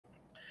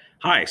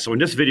Hi, so in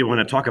this video, I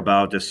want to talk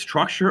about the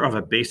structure of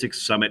a basic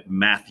summit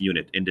math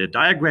unit. And the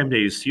diagram that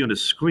you see on the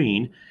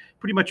screen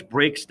pretty much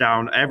breaks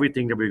down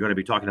everything that we're going to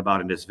be talking about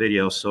in this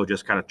video. So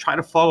just kind of try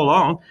to follow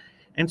along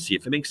and see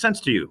if it makes sense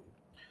to you.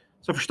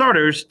 So for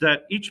starters,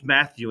 that each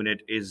math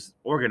unit is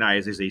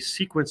organized as a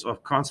sequence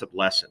of concept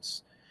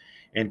lessons.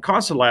 And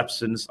concept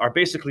lessons are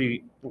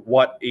basically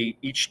what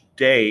each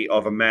day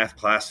of a math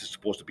class is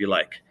supposed to be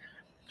like.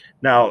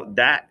 Now,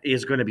 that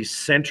is going to be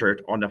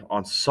centered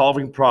on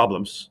solving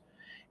problems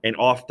and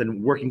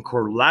often working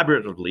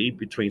collaboratively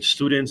between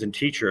students and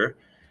teacher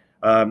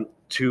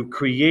to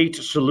create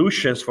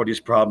solutions for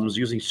these problems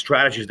using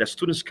strategies that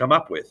students come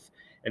up with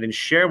and then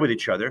share with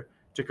each other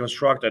to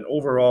construct an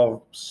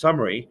overall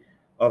summary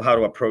of how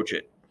to approach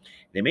it.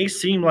 It may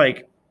seem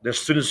like the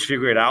students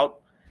figure it out,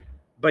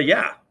 but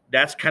yeah,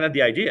 that's kind of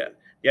the idea.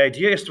 The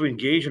idea is to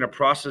engage in a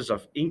process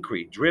of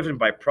inquiry driven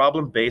by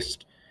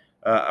problem-based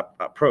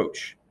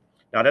approach.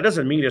 Now, that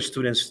doesn't mean that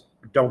students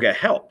don't get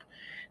help.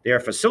 They are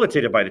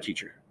facilitated by the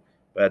teacher.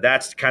 But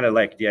that's kind of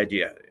like the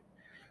idea.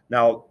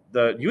 Now,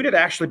 the unit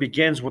actually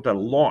begins with a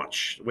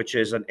launch, which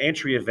is an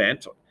entry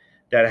event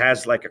that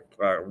has like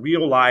a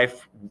real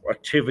life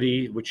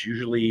activity, which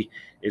usually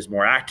is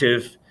more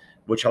active,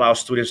 which allows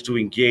students to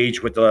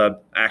engage with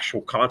the actual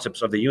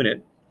concepts of the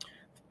unit,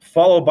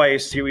 followed by a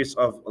series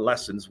of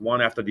lessons,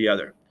 one after the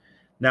other.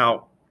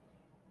 Now,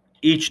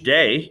 each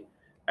day,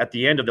 at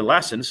the end of the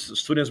lessons,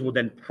 students will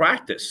then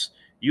practice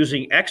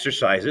using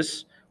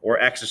exercises or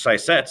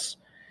exercise sets.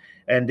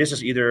 And this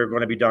is either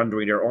going to be done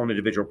during their own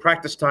individual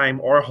practice time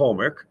or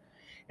homework.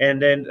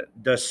 And then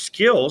the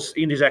skills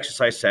in these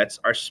exercise sets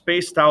are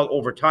spaced out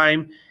over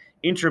time,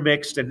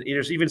 intermixed, and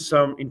there's even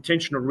some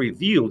intentional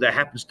review that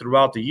happens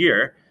throughout the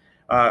year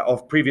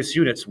of previous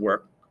units'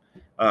 work.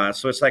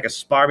 So it's like a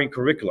sparring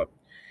curriculum.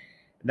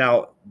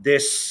 Now,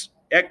 this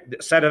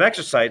set of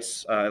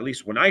exercises, at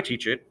least when I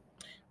teach it,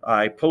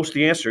 I post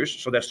the answers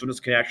so that students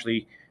can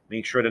actually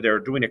make sure that they're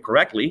doing it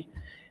correctly.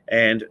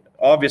 And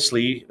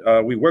obviously,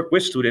 we work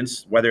with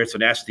students, whether it's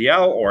an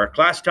STL or a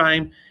class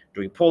time,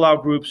 doing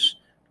pull-out groups,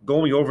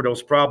 going over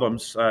those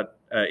problems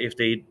if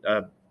they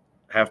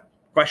have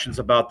questions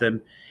about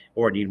them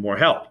or need more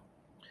help.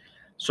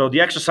 So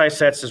the exercise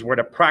sets is where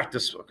the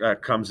practice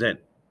comes in.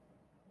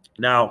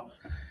 Now,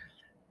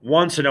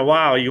 once in a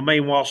while, you may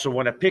also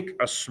want to pick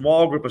a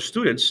small group of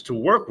students to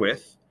work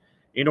with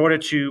in order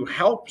to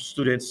help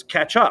students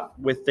catch up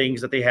with things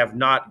that they have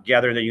not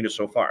gathered in the unit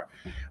so far.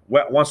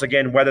 Once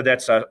again, whether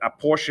that's a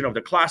portion of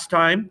the class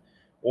time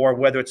or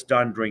whether it's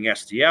done during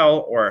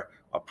STL or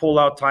a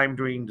pull-out time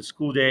during the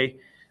school day,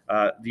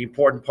 the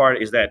important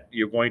part is that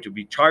you're going to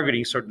be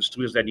targeting certain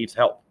students that needs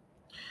help.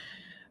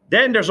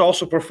 Then there's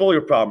also portfolio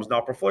problems.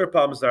 Now, portfolio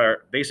problems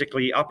are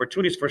basically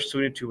opportunities for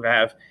students to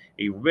have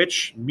a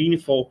rich,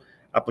 meaningful,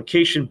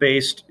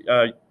 application-based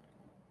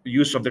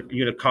use of the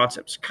unit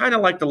concepts, kind of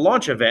like the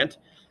launch event,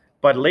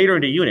 but later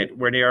in the unit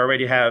where they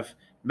already have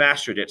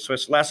mastered it. So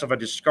it's less of a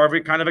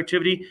discovery kind of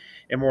activity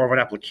and more of an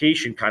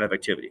application kind of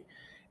activity.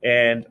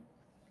 And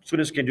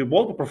students can do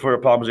multiple portfolio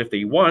problems if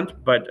they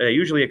want, but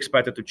usually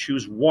expected to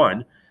choose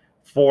one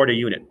for the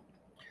unit.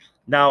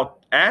 Now,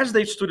 as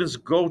the students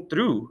go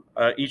through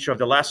each of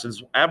the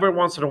lessons, every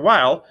once in a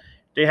while,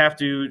 they have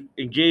to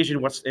engage in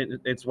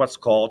what's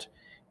called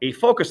a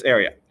focus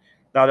area.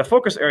 Now, the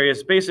focus area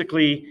is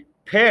basically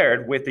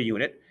paired with the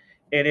unit,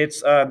 and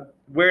it's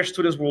where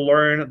students will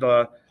learn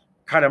the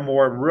kind of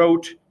more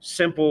rote,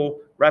 simple,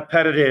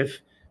 repetitive,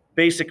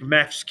 basic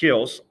math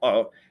skills,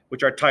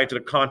 which are tied to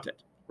the content,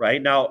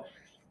 right? Now,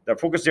 the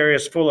focus area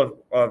is full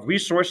of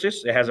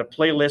resources. It has a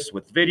playlist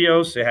with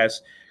videos. It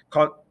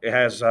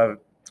has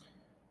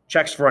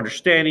checks for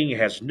understanding. It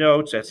has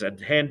notes. It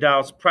has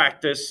handouts,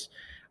 practice,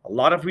 a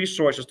lot of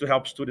resources to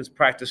help students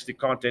practice the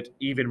content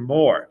even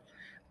more.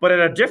 But at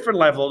a different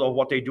level of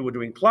what they do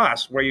during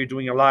class, where you're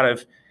doing a lot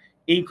of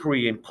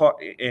inquiry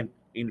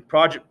in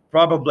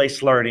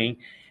problem-based learning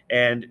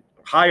and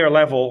higher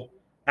level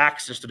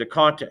access to the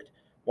content.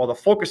 While the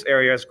focus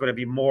area is going to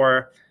be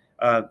more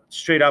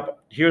straight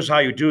up, here's how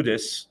you do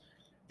this.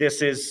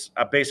 This is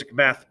a basic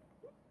math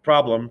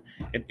problem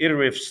and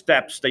iterative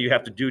steps that you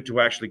have to do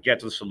to actually get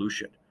to the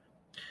solution.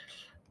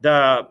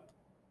 The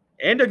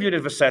end of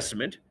unit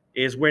assessment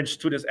is when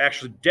students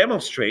actually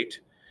demonstrate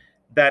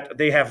that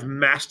they have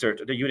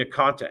mastered the unit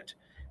content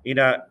in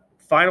a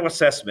final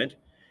assessment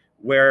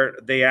where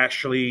they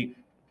actually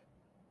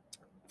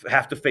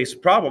have to face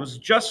problems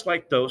just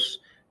like those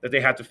that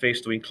they had to face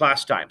during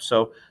class time.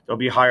 So there'll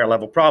be higher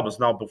level problems.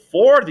 Now,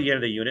 before the end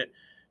of the unit,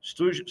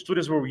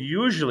 students will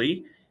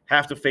usually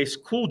have to face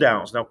cool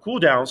downs. Now, cool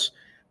downs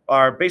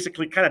are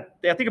basically kind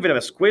of, I think of it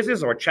as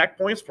quizzes or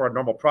checkpoints for a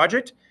normal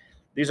project.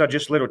 These are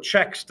just little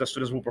checks that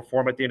students will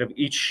perform at the end of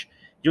each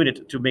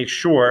unit to make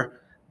sure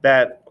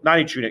that, not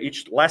each unit,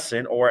 each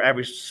lesson or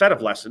every set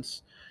of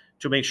lessons,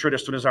 to make sure that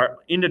students are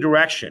in the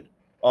direction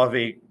of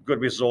a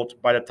good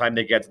result by the time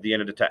they get to the end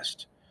of the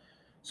test.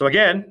 So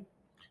again,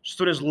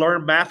 students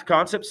learn math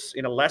concepts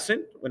in a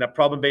lesson in a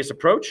problem-based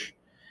approach.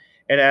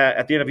 And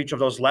at the end of each of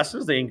those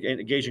lessons, they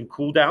engage in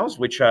cool downs,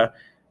 which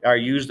are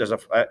used as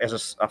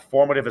a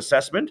formative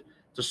assessment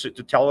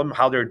to tell them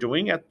how they're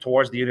doing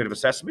towards the unit of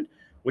assessment,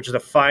 which is the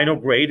final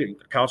grade. It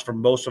accounts for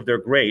most of their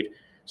grade,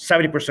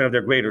 70% of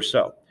their grade or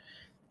so.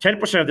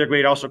 10% of their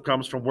grade also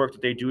comes from work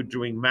that they do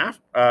doing math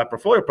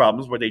portfolio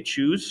problems, where they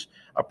choose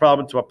a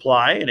problem to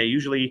apply, and they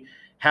usually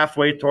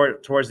halfway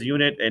towards the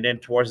unit, and then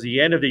towards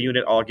the end of the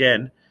unit,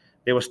 again,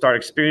 they will start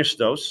experience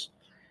those.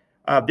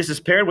 This is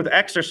paired with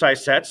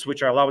exercise sets,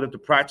 which are allowing them to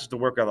practice the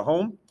work at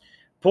home,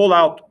 pull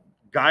out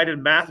guided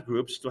math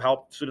groups to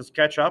help students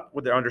catch up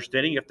with their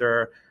understanding if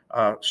they're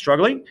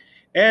struggling,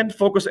 and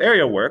focus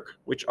area work,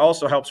 which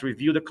also helps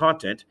review the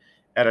content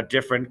at a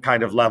different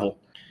kind of level.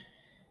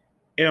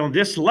 And on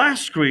this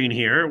last screen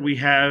here, we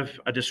have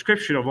a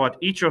description of what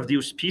each of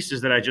these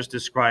pieces that I just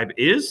described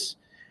is,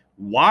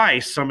 why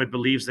Summit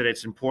believes that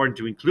it's important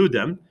to include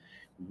them,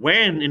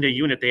 when in the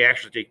unit they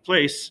actually take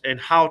place, and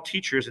how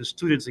teachers and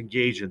students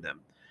engage in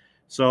them.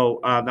 So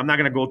I'm not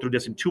going to go through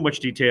this in too much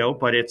detail,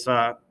 but it's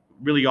a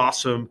really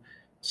awesome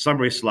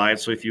summary slide.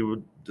 So if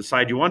you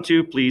decide you want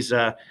to, please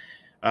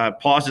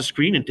pause the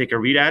screen and take a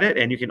read at it.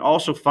 And you can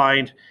also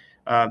find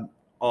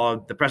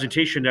the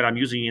presentation that I'm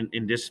using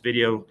in this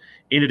video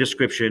in the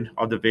description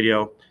of the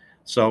video.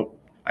 So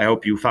I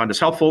hope you found this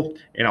helpful,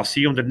 and I'll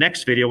see you in the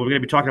next video. We're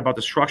going to be talking about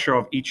the structure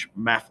of each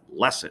math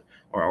lesson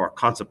or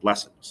concept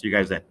lesson. See you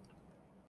guys then.